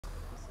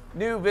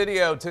New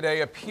video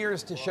today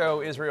appears to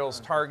show Israel's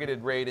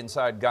targeted raid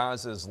inside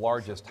Gaza's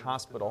largest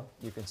hospital.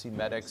 You can see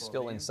medics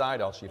still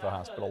inside Al-Shifa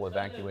Hospital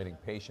evacuating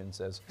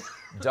patients as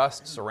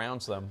dust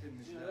surrounds them.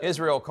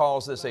 Israel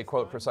calls this a,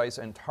 quote, precise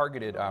and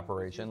targeted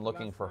operation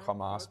looking for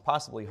Hamas,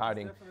 possibly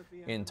hiding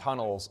in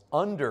tunnels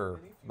under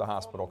the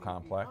hospital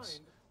complex.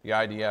 The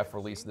IDF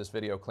released this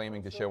video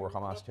claiming to show where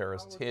Hamas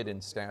terrorists hid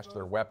and stashed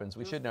their weapons.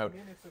 We should note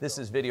this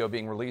is video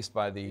being released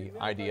by the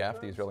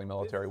IDF, the Israeli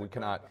military. We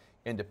cannot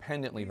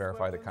independently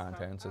verify the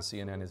contents, as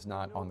CNN is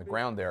not on the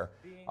ground there.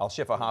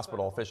 Al-Shifa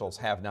hospital officials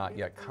have not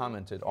yet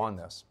commented on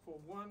this.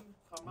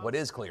 What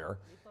is clear,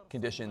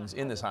 conditions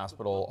in this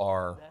hospital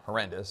are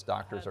horrendous.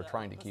 Doctors are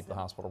trying to keep the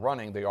hospital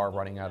running. They are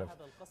running out of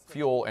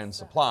fuel and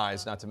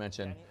supplies, not to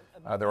mention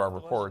there are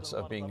reports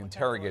of being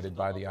interrogated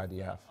by the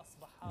IDF.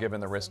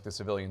 Given the risk to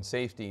civilian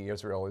safety,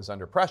 Israel is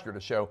under pressure to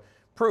show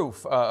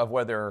proof of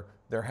whether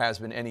there has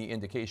been any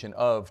indication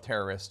of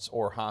terrorists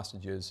or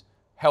hostages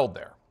held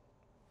there.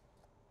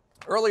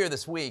 Earlier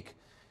this week,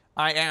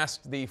 I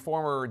asked the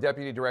former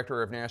Deputy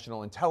Director of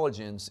National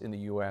Intelligence in the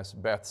U.S.,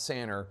 Beth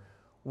Sanner,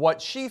 what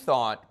she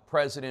thought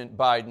President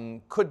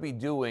Biden could be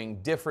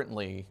doing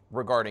differently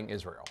regarding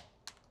Israel.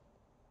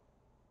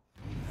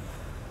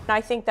 I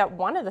think that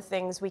one of the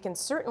things we can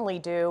certainly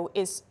do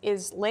is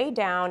lay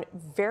down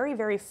very,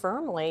 very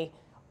firmly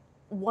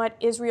what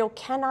Israel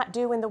cannot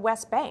do in the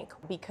West Bank,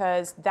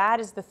 because that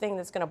is the thing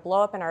that's going to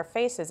blow up in our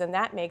faces, and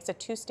that makes a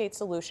two-state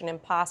solution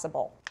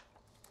impossible.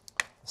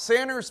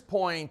 Sanner's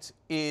point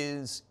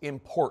is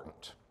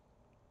important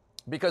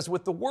because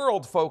with the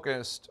world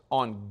focused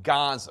on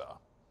Gaza,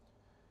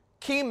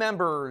 key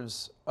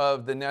members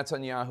of the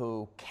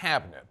Netanyahu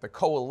cabinet, the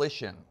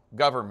coalition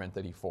government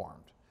that he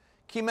formed,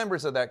 key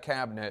members of that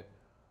cabinet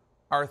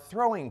are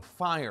throwing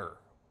fire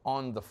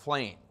on the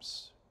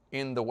flames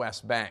in the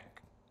West Bank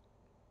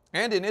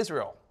and in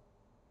Israel.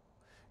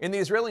 In the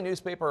Israeli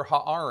newspaper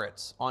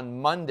Haaretz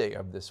on Monday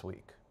of this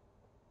week,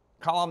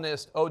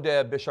 columnist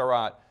Odeh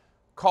Bisharat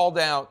called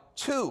out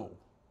two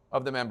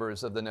of the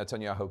members of the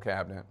Netanyahu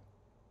cabinet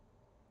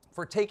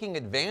for taking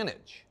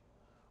advantage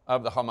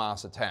of the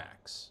Hamas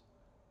attacks,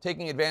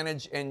 taking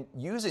advantage and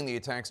using the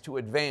attacks to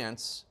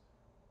advance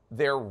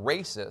their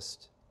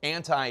racist,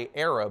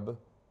 anti-Arab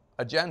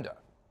agenda.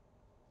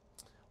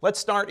 Let's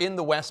start in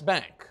the West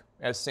Bank,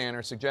 as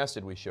Sanner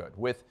suggested we should,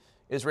 with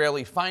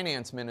Israeli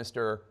Finance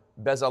Minister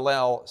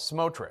Bezalel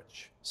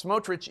Smotrich.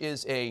 Smotrich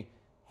is a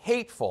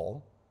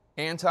hateful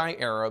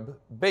anti-Arab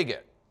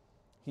bigot.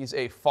 He's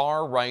a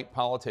far-right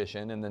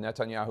politician in the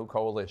Netanyahu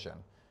coalition,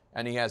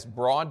 and he has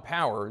broad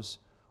powers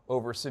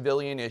over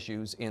civilian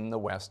issues in the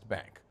West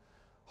Bank.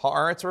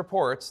 Haaretz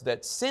reports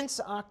that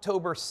since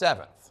October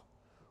 7th,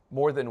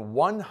 more than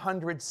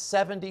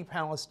 170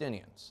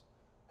 Palestinians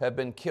have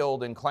been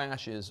killed in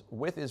clashes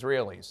with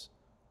Israelis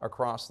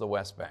across the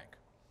West Bank.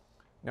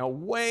 Now,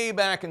 way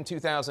back in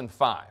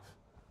 2005,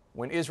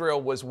 when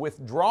Israel was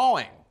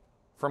withdrawing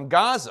from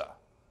Gaza,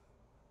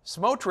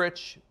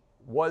 Smotrich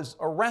was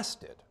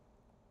arrested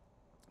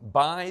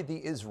by the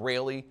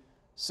Israeli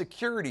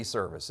security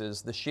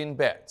services, the Shin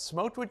Bet.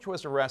 Smotrich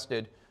was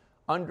arrested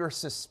under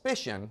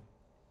suspicion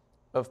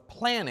of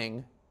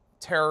planning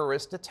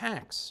terrorist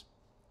attacks.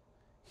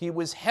 He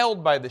was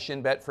held by the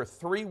Shin Bet for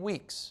 3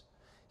 weeks.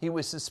 He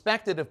was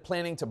suspected of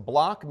planning to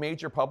block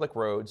major public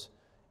roads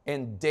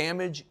and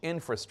damage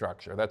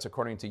infrastructure. That's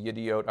according to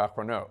Yediot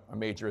Achronot, a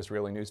major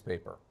Israeli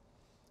newspaper.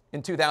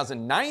 In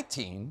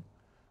 2019,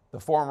 the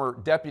former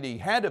deputy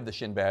head of the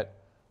Shin Bet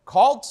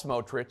called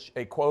Smotrich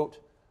a, quote,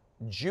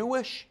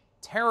 Jewish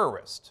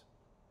terrorist.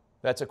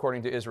 That's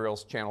according to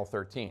Israel's Channel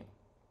 13.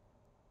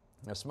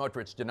 Now,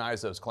 Smotrich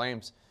denies those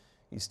claims.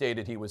 He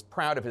stated he was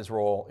proud of his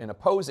role in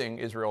opposing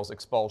Israel's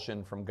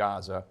expulsion from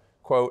Gaza,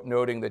 quote,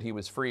 noting that he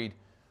was freed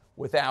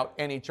without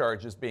any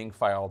charges being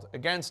filed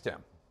against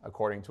him,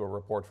 according to a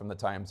report from the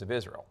Times of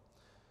Israel.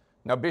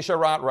 Now,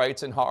 Bisharat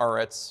writes in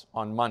Haaretz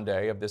on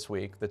Monday of this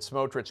week that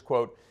Smotrich,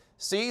 quote,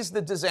 sees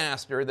the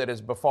disaster that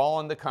has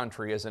befallen the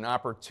country as an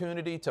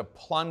opportunity to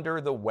plunder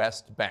the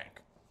West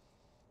Bank.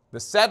 The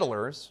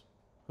settlers,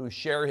 who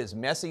share his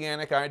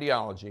messianic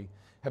ideology,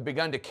 have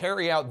begun to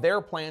carry out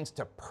their plans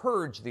to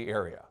purge the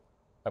area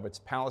of its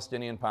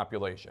Palestinian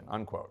population,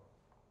 unquote.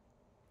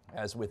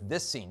 As with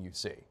this scene you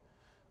see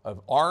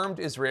of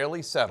armed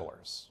Israeli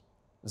settlers,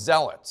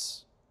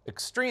 zealots,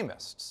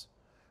 extremists,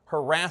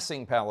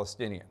 harassing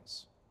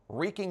Palestinians,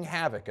 wreaking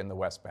havoc in the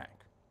West Bank.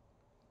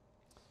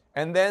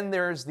 And then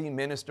there's the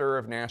Minister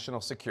of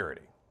National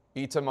Security,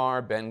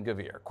 Itamar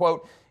Ben-Gvir.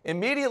 Quote,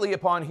 immediately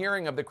upon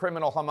hearing of the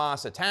criminal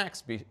Hamas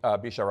attacks,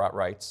 Bisharat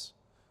writes,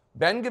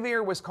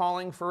 Ben-Gvir was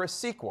calling for a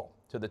sequel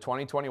to the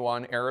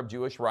 2021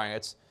 Arab-Jewish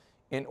riots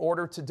in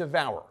order to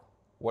devour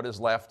what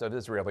is left of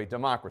Israeli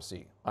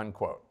democracy,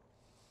 unquote.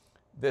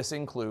 This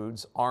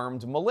includes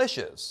armed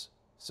militias,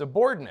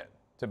 subordinate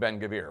to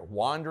Ben-Gvir,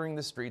 wandering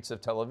the streets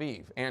of Tel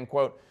Aviv, and,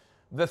 quote,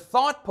 the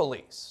thought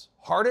police,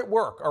 hard at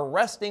work,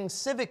 arresting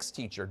civics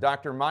teacher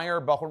Dr.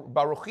 Meir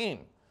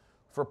Baruchin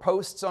for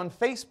posts on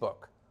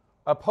Facebook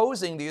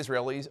opposing the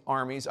Israeli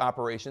army's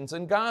operations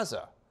in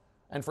Gaza.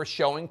 and for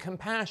showing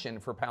compassion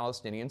for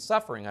Palestinian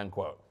suffering,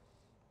 unquote.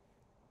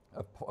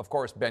 Of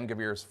course,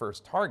 Ben-Gvir's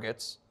first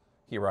targets,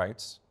 he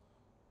writes,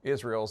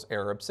 Israel's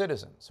Arab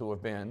citizens who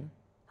have been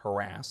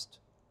harassed,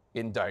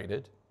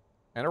 indicted,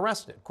 and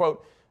arrested.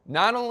 Quote,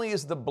 not only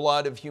is the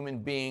blood of human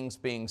beings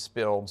being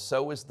spilled,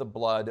 so is the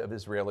blood of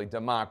Israeli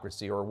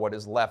democracy, or what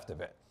is left of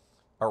it.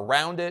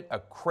 Around it, a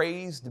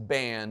crazed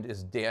band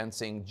is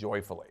dancing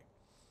joyfully.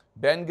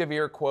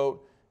 Ben-Gvir,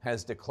 quote,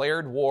 has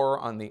declared war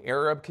on the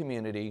Arab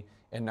community,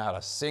 and not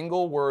a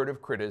single word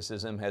of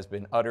criticism has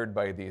been uttered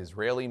by the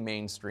Israeli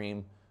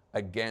mainstream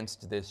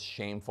against this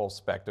shameful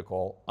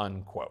spectacle,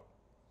 unquote.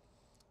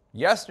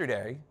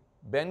 Yesterday,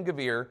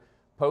 Ben-Gvir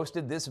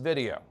posted this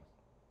video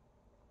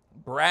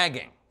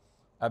bragging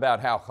about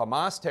how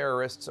Hamas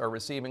terrorists are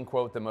receiving,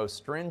 quote, the most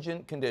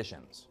stringent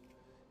conditions.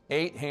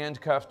 8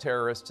 handcuffed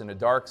terrorists in a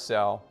dark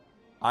cell,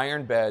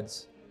 iron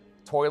beds,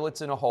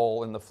 toilets in a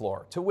hole in the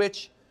floor. To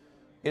which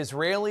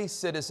Israeli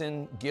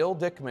citizen Gil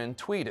Dickman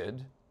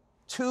tweeted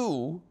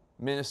to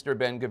Minister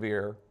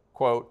Ben-Gvir,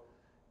 quote,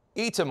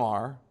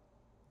 Itamar,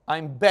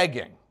 I'm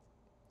begging.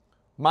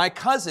 My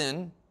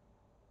cousin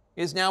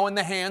is now in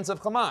the hands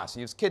of Hamas.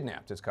 He's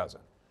kidnapped his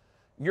cousin.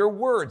 Your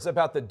words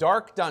about the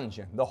dark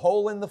dungeon, the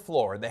hole in the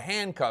floor, the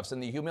handcuffs,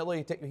 and the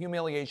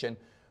humiliation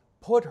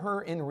put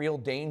her in real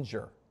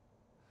danger.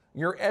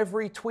 Your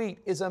every tweet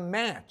is a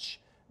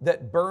match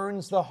that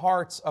burns the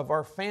hearts of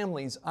our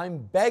families. I'm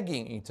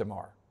begging,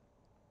 Itamar.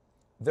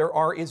 There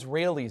are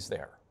Israelis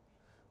there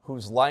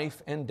whose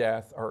life and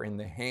death are in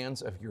the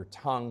hands of your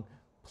tongue.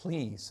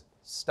 Please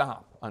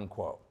stop,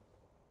 unquote.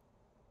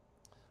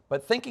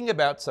 But thinking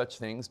about such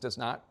things does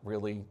not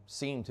really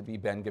seem to be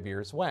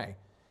Ben-Gvir's way.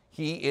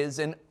 He is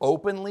an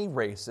openly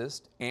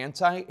racist,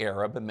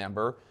 anti-Arab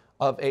member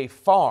of a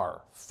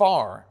far,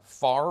 far,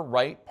 far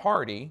right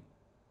party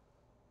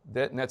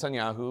that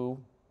Netanyahu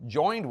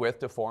joined with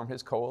to form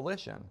his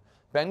coalition.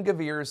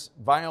 Ben-Gvir's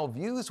vile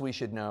views, we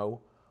should know,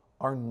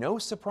 are no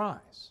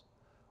surprise.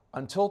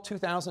 Until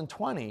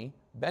 2020,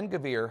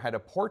 Ben-Gvir had a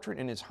portrait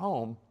in his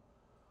home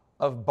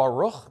of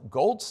Baruch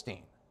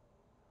Goldstein.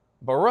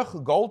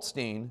 Baruch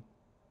Goldstein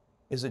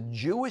is a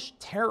Jewish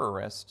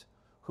terrorist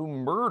who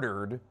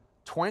murdered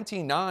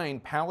 29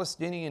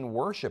 Palestinian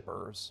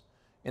worshipers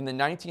in the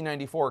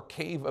 1994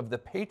 Cave of the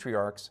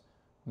Patriarchs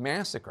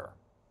massacre.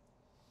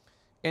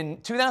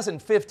 In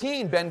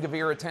 2015,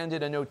 Ben-Gvir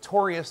attended a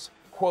notorious,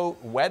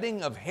 quote,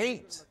 wedding of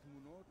hate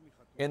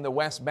in the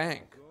West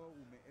Bank.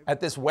 At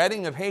this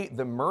wedding of hate,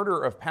 the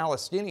murder of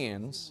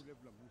Palestinians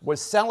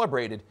was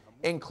celebrated,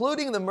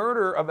 including the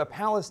murder of a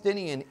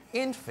Palestinian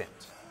infant.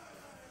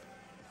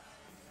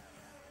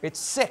 It's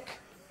sick.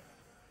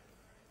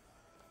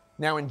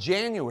 Now, in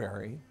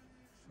January,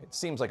 it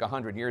seems like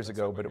 100 years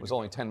ago, but it was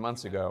only 10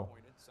 months ago,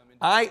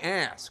 I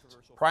asked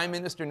Prime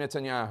Minister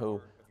Netanyahu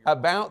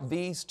about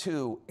these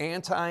two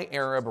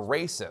anti-Arab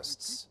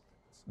racists,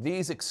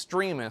 these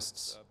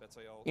extremists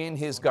in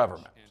his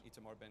government.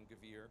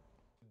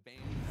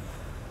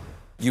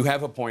 You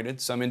have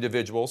appointed some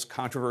individuals,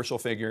 controversial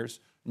figures,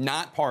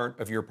 not part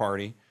of your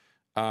party,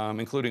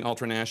 including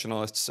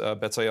ultranationalists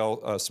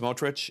Bezalel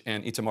Smotrich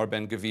and Itamar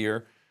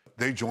Ben-Gvir.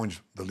 They joined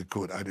the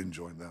Likud. I didn't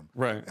join them.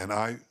 Right. And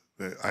I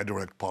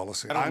direct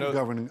policy. I'm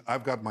governing.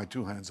 I've got my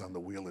 2 hands on the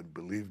wheel, and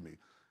believe me,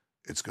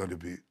 it's going to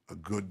be a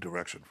good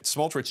direction.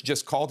 Smotrich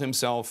just called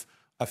himself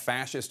a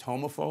fascist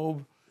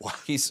homophobe. What?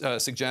 He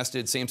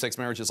suggested same-sex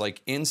marriage is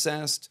like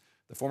incest.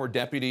 The former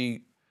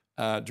deputy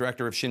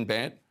director of Shin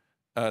Bet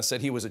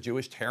said he was a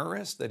Jewish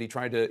terrorist, that he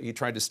tried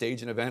to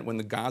stage an event when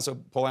the Gaza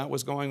pullout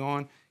was going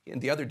on. And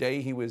the other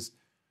day he was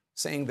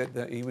saying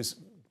that he was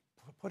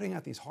putting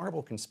out these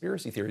horrible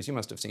conspiracy theories, you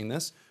must have seen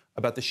this,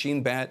 about the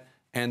Shin Bet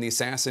and the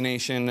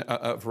assassination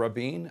of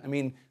Rabin. I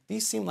mean,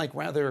 these seem like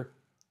rather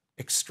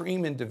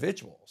extreme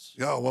individuals.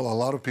 Yeah, well, a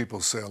lot of people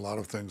say a lot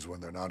of things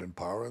when they're not in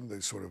power, and they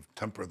sort of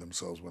temper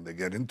themselves when they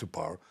get into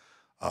power,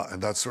 and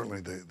that's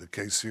certainly the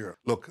case here.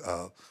 Look,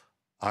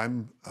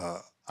 I'm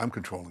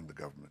controlling the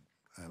government,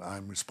 and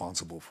I'm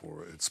responsible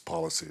for its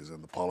policies,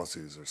 and the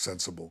policies are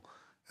sensible,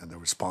 and they're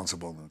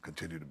responsible, and they'll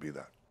continue to be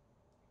that.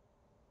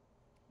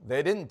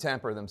 They didn't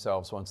temper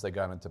themselves once they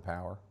got into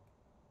power.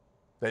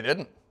 They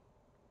didn't.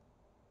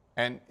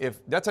 And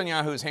if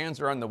Netanyahu's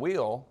hands are on the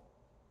wheel,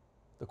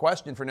 the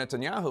question for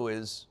Netanyahu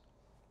is,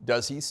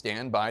 does he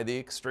stand by the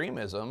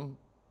extremism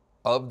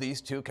of these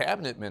two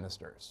cabinet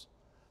ministers?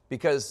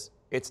 Because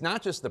it's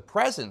not just the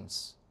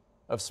presence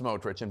of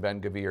Smotrich and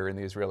Ben-Gvir in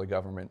the Israeli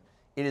government,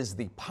 it is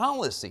the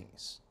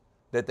policies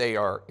that they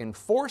are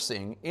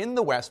enforcing in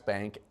the West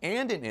Bank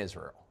and in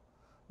Israel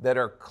that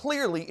are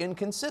clearly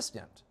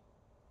inconsistent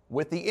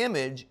with the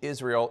image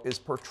Israel is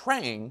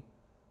portraying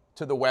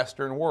to the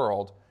Western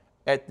world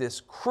at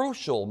this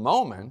crucial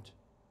moment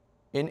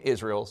in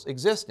Israel's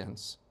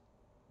existence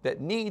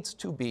that needs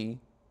to be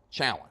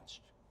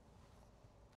challenged.